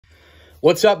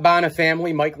What's up, Bonas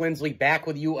family? Mike Lindsley back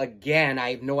with you again.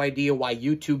 I have no idea why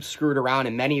YouTube screwed around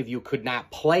and many of you could not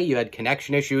play. You had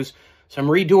connection issues. So I'm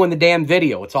redoing the damn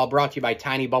video. It's all brought to you by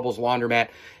Tiny Bubbles Laundromat.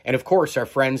 And, of course, our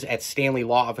friends at Stanley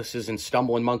Law Offices and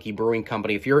Stumbling Monkey Brewing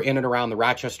Company. If you're in and around the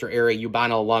Rochester area, you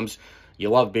Bono alums, you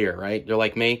love beer, right? You're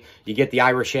like me. You get the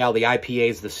Irish Ale, the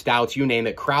IPAs, the stouts, you name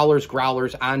it. Crowlers,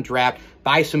 growlers, on draft.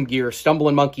 Buy some gear.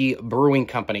 Stumbling Monkey Brewing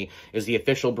Company is the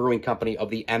official brewing company of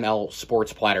the ML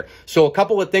Sports Platter. So a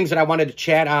couple of things that I wanted to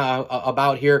chat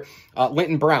about here.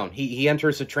 Linton Brown, he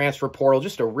enters the transfer portal.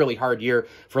 Just a really hard year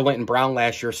for Linton Brown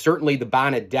last year. Certainly the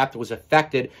Bonas depth was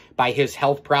affected by his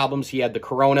health problems. He had the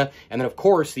corona. And then, of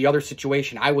course, the other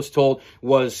situation I was told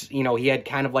was, you know, he had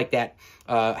kind of like that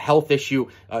health issue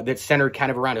that centered kind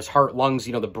of around his heart, lungs,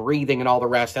 you know, the breathing and all the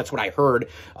rest. That's what I heard.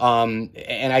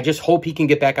 And I just hope he can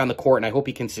get back on the court, and I hope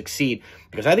he can succeed,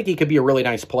 because I think he could be a really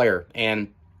nice player.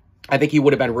 And I think he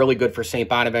would have been really good for St.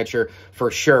 Bonaventure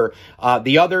for sure.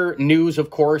 The other news, of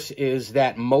course, is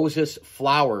that Moses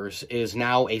Flowers is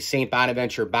now a St.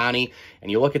 Bonaventure Bonnie.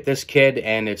 And you look at this kid,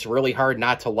 and it's really hard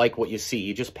not to like what you see.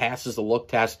 He just passes the look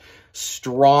test.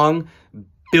 Strong,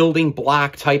 building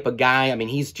block type of guy. I mean,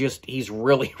 he's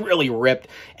really, really ripped,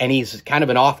 and he's kind of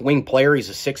an off-wing player. He's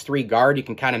a 6'3" guard. You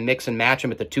can kind of mix and match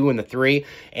him at the 2 and the 3.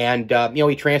 And, you know,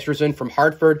 he transfers in from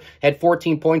Hartford, had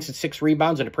 14 points and 6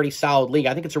 rebounds in a pretty solid league.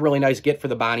 I think it's a really nice get for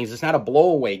the Bonnies. It's not a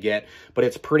blow-away get, but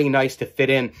it's pretty nice to fit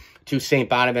in to St.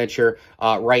 Bonaventure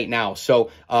right now.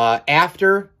 So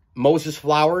after Moses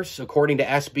Flowers, according to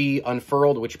SB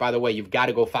Unfurled, which, by the way, you've got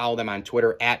to go follow them on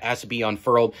Twitter, at SB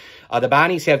Unfurled. The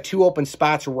Bonnies have 2 open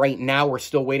spots right now. We're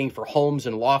still waiting for Holmes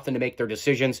and Lofton to make their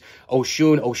decisions.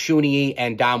 Oshunii,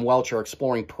 and Dom Welch are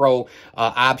exploring pro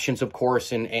options, of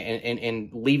course, and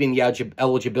leaving the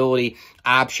eligibility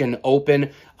option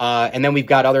open. And then we've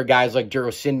got other guys like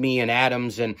Durosinmi and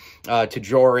Adams and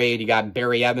Tajore. You got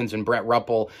Barry Evans and Brett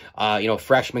Ruppel, you know,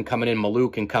 freshmen coming in,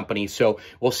 Maluk and company. So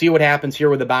we'll see what happens here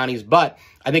with the Bonnies. But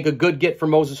I think a good get for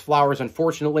Moses Flowers.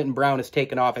 Unfortunately, Linton Brown has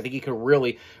taken off. I think he could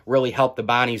really, really help the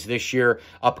Bonnies this year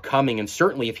upcoming. And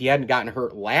certainly if he hadn't gotten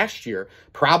hurt last year,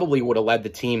 probably would have led the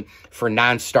team for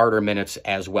non-starter minutes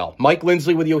as well. Mike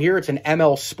Lindsley with you here. It's an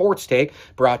ML Sports Take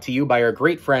brought to you by our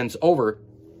great friends over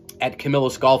at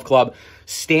Camillus Golf Club,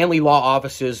 Stanley Law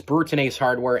Offices, Brutonese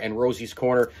Hardware, and Rosie's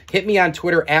Corner. Hit me on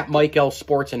Twitter at Mike L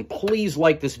Sports, and please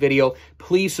like this video.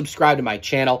 Please subscribe to my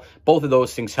channel. Both of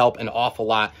those things help an awful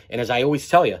lot. And as I always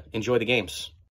tell you, enjoy the games.